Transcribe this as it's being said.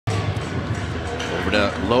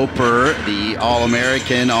over to Loper, the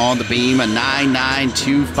All-American on the beam, a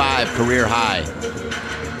 9.925 career high.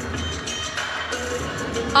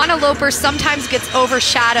 Anna Loper sometimes gets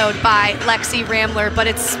overshadowed by Lexi Ramler, but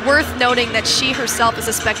it's worth noting that she herself is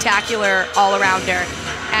a spectacular all-arounder,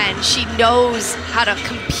 and she knows how to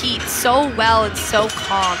compete so well and so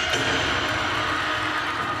calm.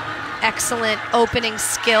 Excellent opening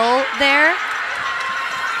skill there.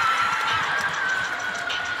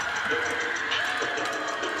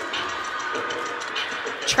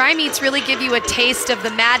 Tri-meets really give you a taste of the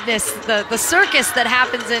madness, the circus that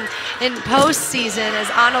happens in postseason as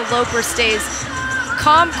Anna Loper stays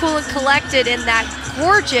calm, cool, and collected in that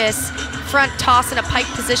gorgeous front toss in a pike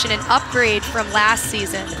position, an upgrade from last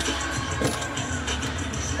season.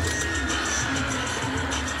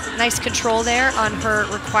 Nice control there on her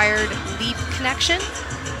required leap connection.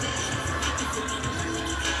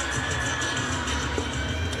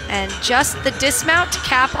 And just the dismount to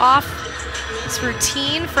cap off this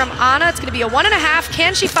routine from Anna. It's gonna be a 1.5.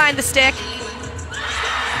 Can she find the stick?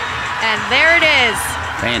 And there it is.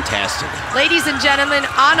 Fantastic. Ladies and gentlemen,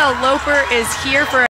 Anna Loper is here for